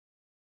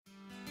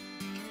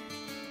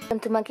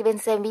Welcome to Monkey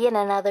Vince and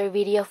another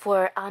video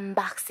for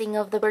unboxing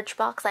of the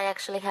Birchbox. I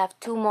actually have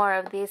 2 more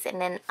of these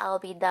and then I'll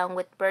be done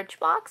with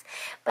Birchbox.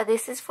 But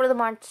this is for the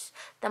month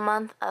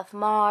of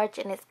March,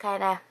 and it's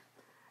kind of,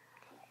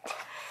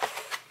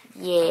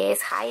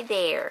 yes, hi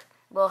there.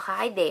 Well,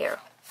 hi there.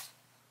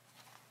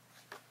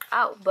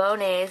 Oh,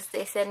 bonus,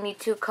 they sent me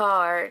 2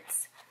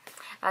 cards.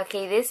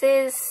 Okay, this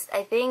is,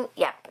 I think,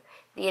 yeah,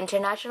 the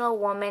International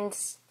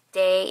Women's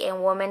Day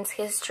and Women's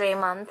History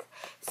Month.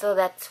 So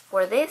that's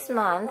for this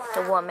month,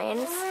 the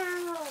women's.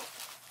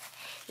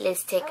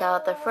 Let's take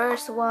out the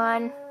first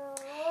one.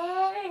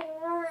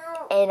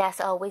 And as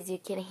always, you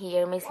can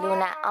hear Miss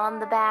Luna on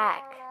the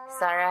back.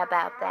 Sorry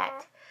about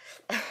that.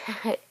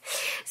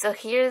 So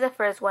here's the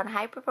first one,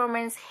 High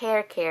Performance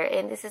Hair Care,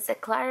 and this is a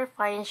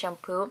clarifying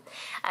shampoo.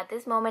 At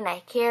this moment, I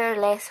care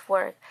less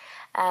for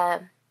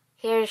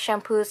hair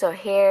shampoos or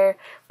hair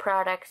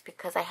products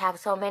because I have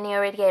so many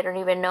already. I don't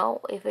even know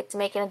if it's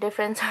making a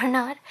difference or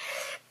not.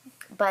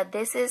 But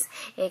this is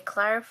a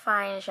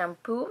clarifying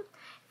shampoo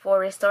for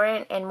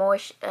restoring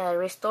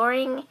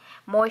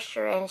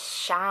moisture and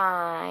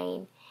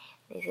shine.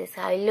 This is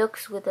how it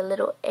looks with a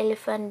little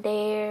elephant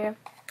there.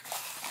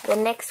 The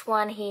next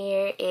one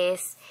here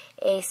is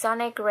a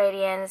Sonic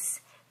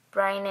Radiance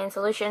Brightening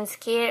Solution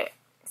Skin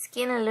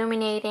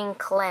Illuminating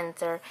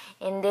Cleanser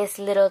in this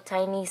little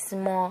tiny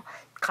small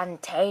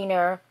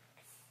container.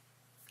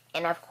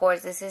 And of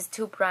course, this is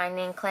to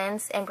brighten,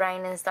 cleanse, and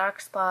brightens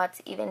dark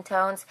spots, even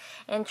tones,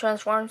 and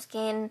transform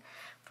skin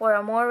for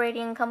a more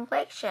radiant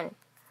complexion.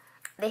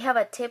 They have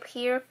a tip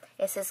here.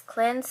 It says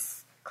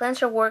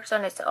cleanser works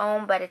on its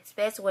own, but it's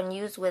best when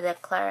used with a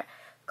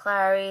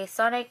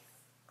Clarisonic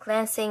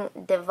cleansing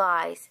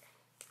device.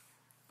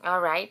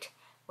 Alright,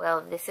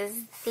 well, this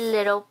is the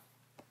little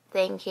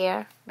thing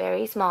here,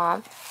 very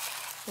small.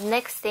 The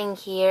next thing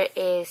here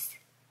is,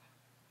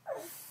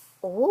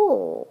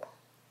 ooh,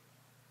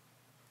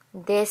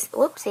 this,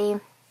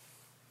 whoopsie,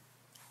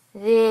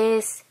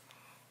 this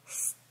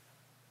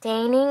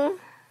Staniac,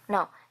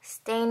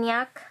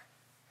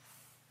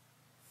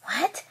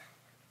 what?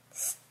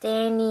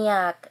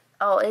 Staniac,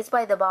 oh, it's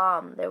by the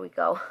Balm, there we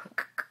go.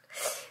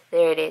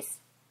 There it is,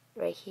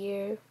 right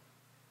here.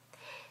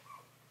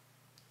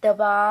 The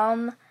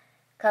Balm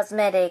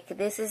Cosmetic.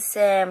 This is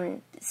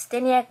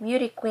Staniac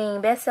Beauty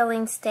Queen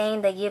best-selling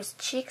stain that gives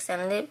cheeks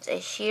and lips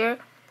a sheer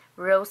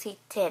rosy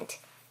tint.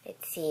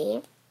 Let's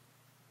see.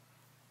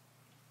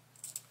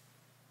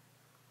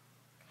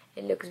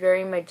 It looks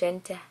very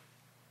magenta.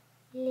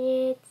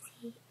 Let's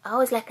see. Oh,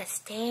 it's like a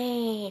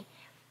stain.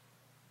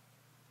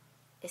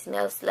 It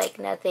smells like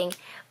nothing.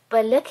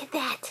 But look at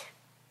that.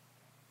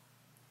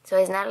 So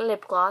it's not a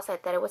lip gloss. I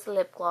thought it was a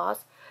lip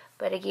gloss.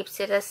 But it gives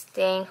it a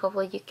stain.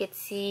 Hopefully you can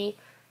see.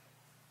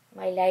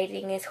 My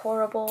lighting is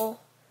horrible.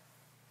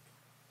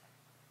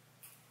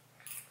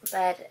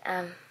 But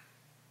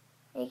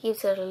it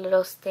gives it a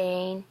little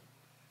stain.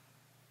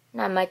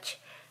 Not much.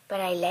 But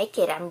I like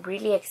it. I'm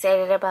really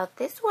excited about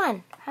this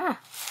one. Huh.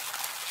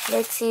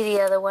 Let's see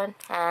the other one.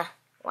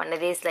 One of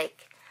these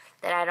like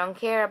that I don't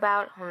care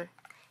about.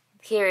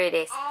 Here it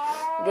is.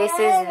 This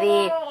is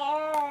the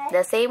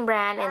same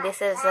brand, and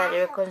this is a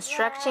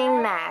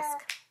reconstruction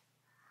mask.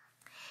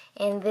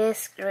 And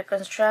this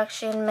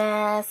reconstruction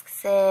mask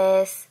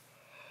says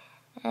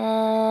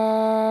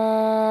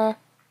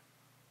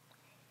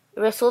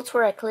results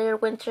for a clear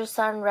winter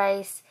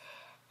sunrise.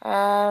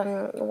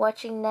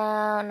 Watching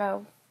down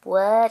or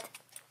what?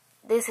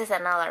 This is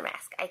another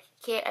mask. I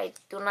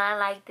do not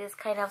like this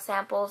kind of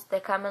samples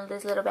that come in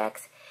these little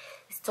bags.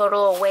 It's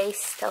total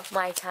waste of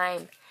my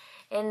time.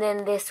 And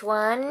then this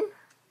one,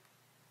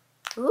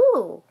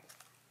 ooh,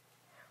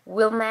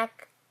 Wilmac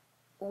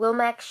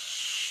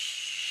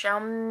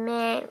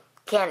Shaman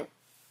Kent,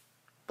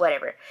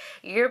 whatever.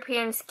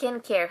 European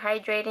Skincare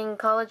Hydrating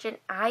Collagen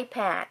Eye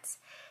Pads,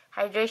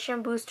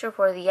 hydration booster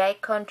for the eye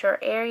contour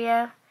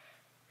area.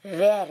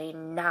 Very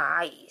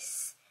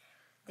nice.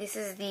 This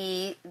is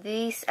these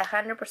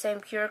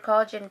 100% pure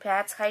collagen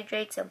pads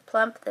hydrates and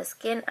plump the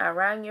skin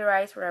around your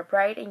eyes for a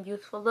bright and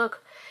youthful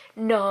look.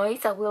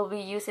 Nice. I will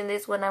be using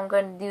this when I'm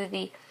going to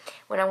be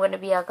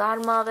a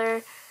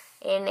godmother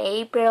in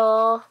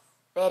April.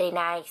 Very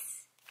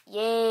nice.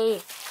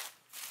 Yay.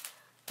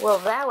 Well,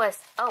 that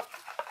was, oh,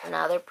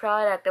 another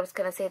product. I was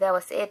going to say that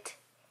was it.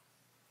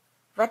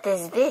 What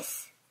is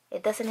this?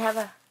 It doesn't have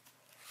a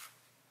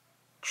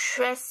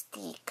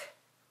Trestique,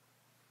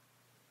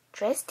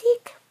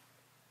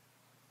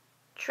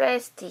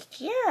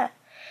 yeah.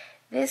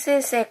 This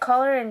is a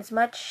color and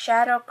smudge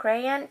shadow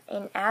crayon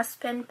in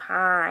Aspen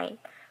Pine.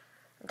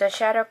 The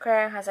shadow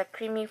crayon has a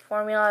creamy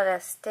formula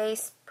that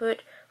stays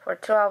put for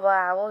 12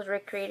 hours,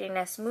 recreating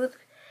a smooth,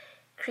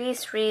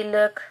 crease-free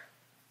look.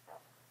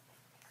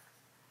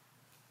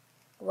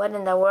 What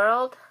in the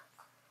world?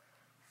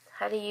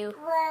 How do you...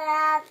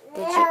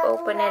 Did you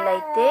open it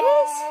like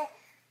this?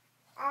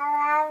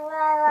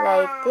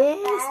 Like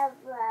this?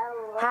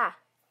 Ha!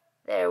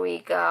 There we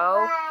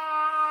go.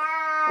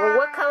 Well,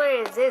 what color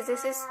is this?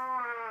 This is...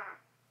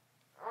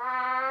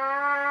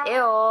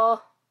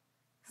 Ew.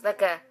 It's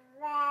like a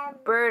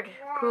bird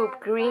poop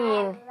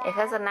green. It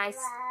has a nice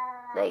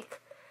like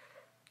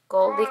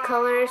goldy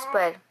colors,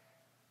 but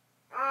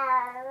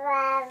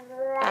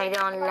I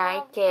don't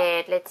like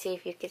it. Let's see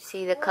if you can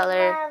see the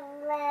color.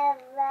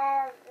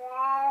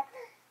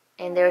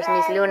 And there's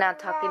Miss Luna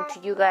talking to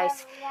you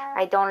guys.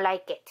 I don't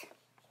like it.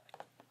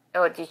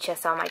 Oh, you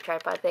just saw my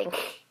tripod thing.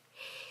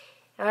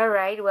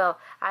 Alright, well,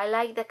 I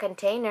like the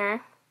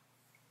container.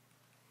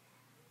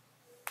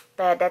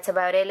 But that's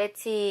about it.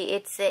 Let's see.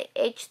 It's a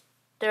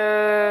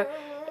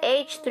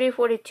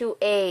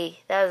H342A.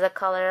 That's the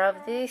color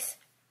of this.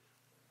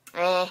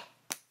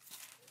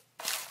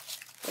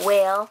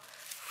 Well,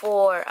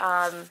 for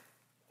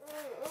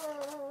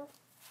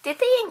did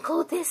they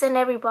include this in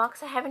every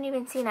box? I haven't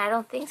even seen. I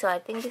don't think so. I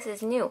think this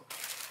is new.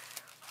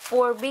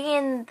 For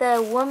being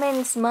the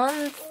Women's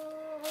Month,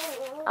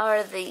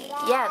 or the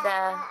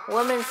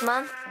Women's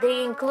Month,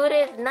 they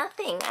included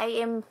nothing.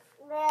 I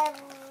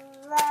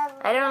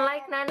don't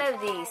like none of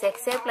these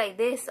except like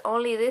this.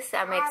 Only this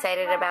I'm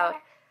excited about.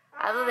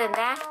 Other than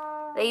that,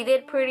 they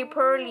did pretty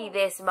poorly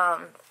this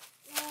month.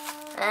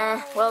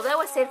 Well, that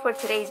was it for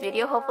today's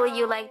video. Hopefully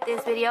you liked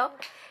this video.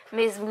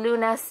 Miss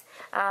Luna's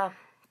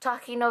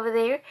talking over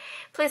there.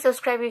 Please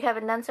subscribe if you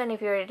haven't done so, and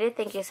if you already did,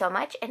 thank you so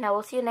much. And I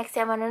will see you next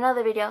time on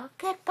another video.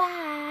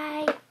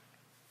 Goodbye.